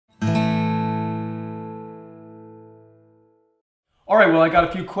All right, well, I got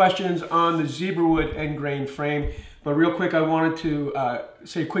a few questions on the Zebrawood end grain frame, but real quick, I wanted to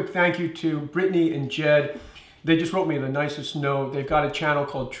say a quick thank you to Brittany and Jed. They just wrote me the nicest note. They've got a channel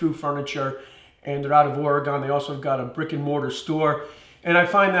called True Furniture, and they're out of Oregon. They also have got a brick and mortar store, and I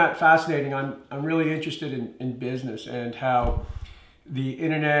find that fascinating. I'm really interested in business and how the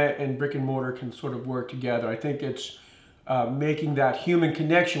internet and brick and mortar can sort of work together. I think it's making that human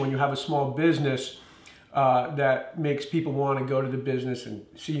connection when you have a small business that makes people want to go to the business and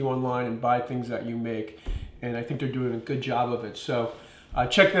see you online and buy things that you make. And I think they're doing a good job of it. So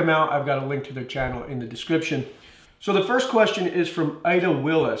check them out. I've got a link to their channel in the description. So the first question is from Ida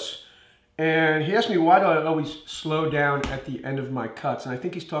Willis. And he asked me, why do I always slow down at the end of my cuts? And I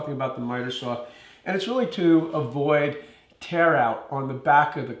think he's talking about the miter saw. And it's really to avoid tear out on the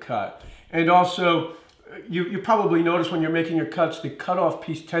back of the cut. And also, you probably notice when you're making your cuts, the cutoff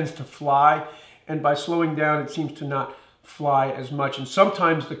piece tends to fly. And by slowing down, it seems to not fly as much. And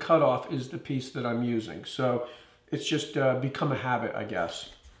sometimes the cutoff is the piece that I'm using. So it's just become a habit, I guess.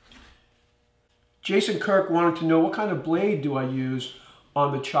 Jason Kirk wanted to know, what kind of blade do I use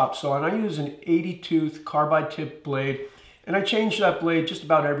on the chop saw? And I use an 80-tooth carbide tip blade. And I change that blade just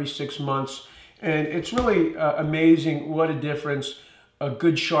about every 6 months. And it's really amazing what a difference a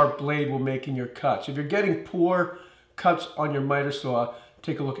good sharp blade will make in your cuts. If you're getting poor cuts on your miter saw,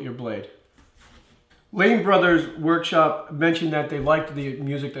 take a look at your blade. Lane Brothers Workshop mentioned that they liked the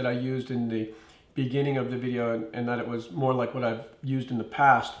music that I used in the beginning of the video and that it was more like what I've used in the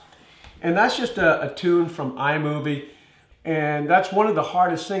past. And that's just a tune from iMovie. And that's one of the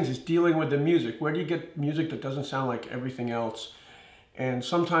hardest things, is dealing with the music. Where do you get music that doesn't sound like everything else? And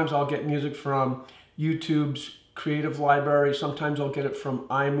sometimes I'll get music from YouTube's creative library. Sometimes I'll get it from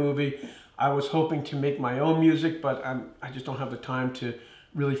iMovie. I was hoping to make my own music, but I just don't have the time to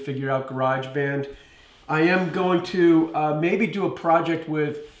really figure out GarageBand. I am going to maybe do a project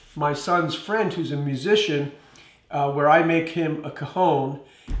with my son's friend who's a musician where I make him a cajon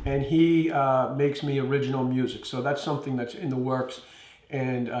and he makes me original music. So that's something that's in the works.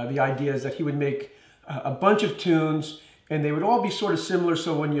 And the idea is that he would make a bunch of tunes and they would all be sort of similar.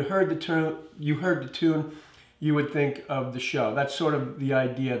 So when you heard the tune, you would think of the show. That's sort of the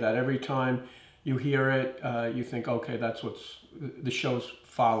idea, that every time you hear it, you think, okay, that's what the show's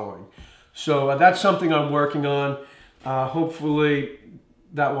following. So that's something I'm working on. Hopefully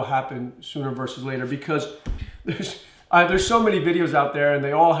that will happen sooner versus later, because there's so many videos out there and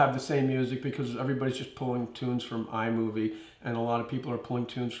they all have the same music because everybody's just pulling tunes from iMovie and a lot of people are pulling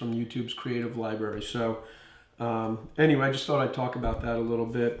tunes from YouTube's creative library. So anyway, I just thought I'd talk about that a little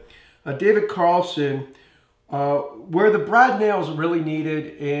bit. David Carlson, were the brad nails really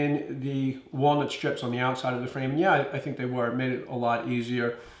needed in the walnut strips on the outside of the frame? Yeah, I think they were. It made it a lot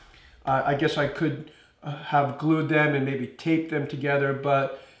easier. I guess I could have glued them and maybe taped them together,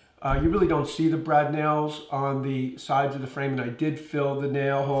 but you really don't see the brad nails on the sides of the frame, and I did fill the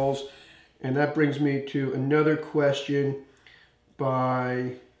nail holes. And that brings me to another question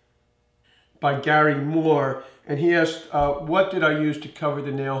by Gary Moore, and he asked, what did I use to cover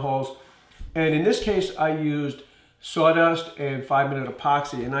the nail holes? And in this case, I used sawdust and 5-minute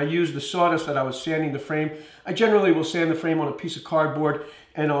epoxy. And I used the sawdust that I was sanding the frame. I generally will sand the frame on a piece of cardboard,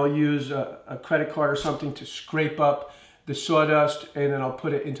 and I'll use a credit card or something to scrape up the sawdust, and then I'll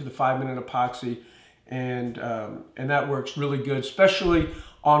put it into the 5-minute epoxy. And that works really good, especially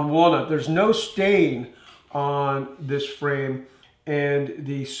on walnut. There's no stain on this frame, and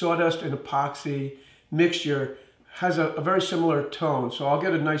the sawdust and epoxy mixture has a very similar tone. So I'll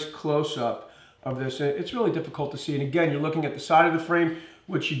get a nice close-up of this. And it's really difficult to see. And again, you're looking at the side of the frame,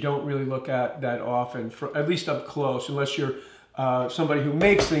 which you don't really look at that often, at least up close, unless you're somebody who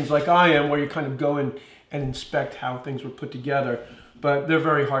makes things like I am, where you kind of go in and inspect how things were put together. But they're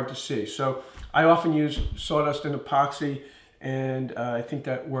very hard to see. So I often use sawdust and epoxy, and I think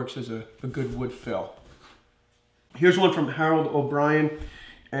that works as a good wood fill. Here's one from Harold O'Brien,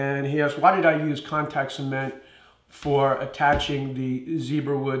 and he asked, why did I use contact cement for attaching the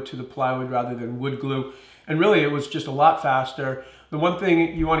Zebrawood to the plywood rather than wood glue? And really, it was just a lot faster. The one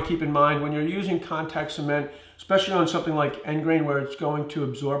thing you want to keep in mind when you're using contact cement, especially on something like end grain where it's going to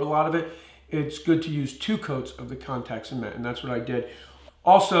absorb a lot of it, it's good to use 2 coats of the contact cement, and that's what I did.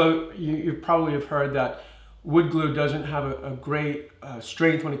 Also, you probably have heard that wood glue doesn't have a great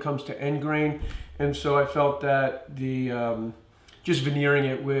strength when it comes to end grain, and so I felt that the just veneering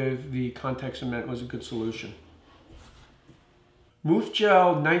it with the contact cement was a good solution.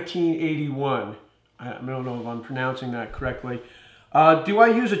 Moofgel 1981, I don't know if I'm pronouncing that correctly. Do I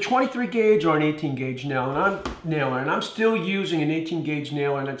use a 23 gauge or an 18 gauge nailer? And I'm still using an 18 gauge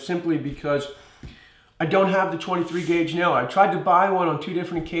nailer, and that's simply because I don't have the 23 gauge nailer. I tried to buy one on 2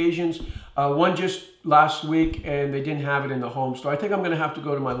 different occasions. One just last week, and they didn't have it in the home store. I think I'm going to have to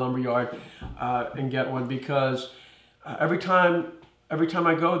go to my lumber yard and get one, because every time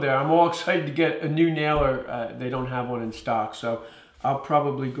I go there, I'm all excited to get a new nailer. They don't have one in stock, so I'll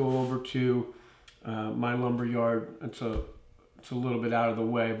probably go over to my lumber yard. It's a little bit out of the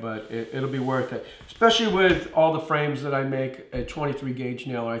way, but it'll be worth it. Especially with all the frames that I make, a 23 gauge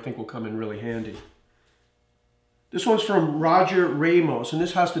nailer I think will come in really handy. This one's from Roger Ramos, and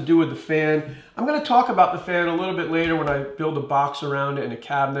this has to do with the fan. I'm going to talk about the fan a little bit later when I build a box around it and a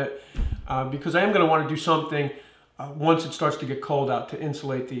cabinet, because I am going to want to do something once it starts to get cold out to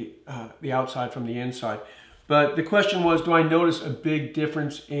insulate the outside from the inside. But the question was, do I notice a big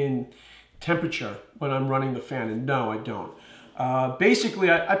difference in temperature when I'm running the fan? And no, I don't.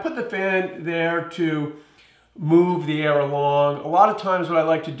 Basically, I put the fan there to move the air along. A lot of times what I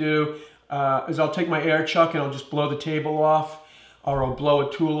like to do is I'll take my air chuck and I'll just blow the table off, or I'll blow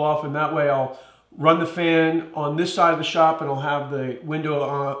a tool off, and that way I'll run the fan on this side of the shop and I'll have the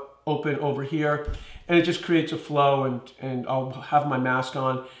window open over here, and it just creates a flow, and I'll have my mask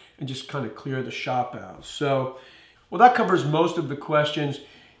on and just kind of clear the shop out. So, well, that covers most of the questions,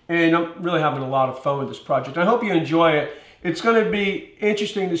 and I'm really having a lot of fun with this project. I hope you enjoy it. It's going to be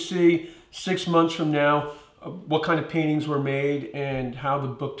interesting to see 6 months from now what kind of paintings were made and how the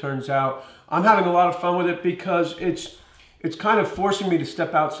book turns out. I'm having a lot of fun with it because it's kind of forcing me to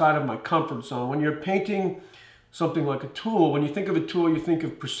step outside of my comfort zone. When you're painting something like a tool, when you think of a tool, you think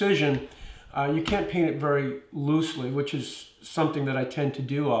of precision. You can't paint it very loosely, which is something that I tend to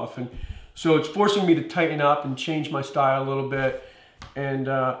do often. So it's forcing me to tighten up and change my style a little bit, and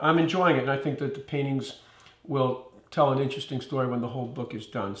I'm enjoying it, and I think that the paintings will tell an interesting story when the whole book is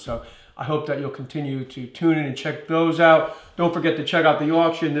done. So I hope that you'll continue to tune in and check those out. Don't forget to check out the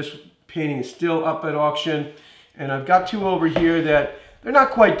auction. This painting is still up at auction, and I've got 2 over here that they're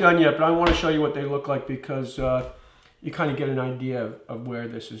not quite done yet, but I want to show you what they look like, because you kind of get an idea of where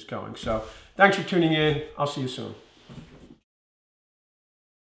this is going. So thanks for tuning in. I'll see you soon.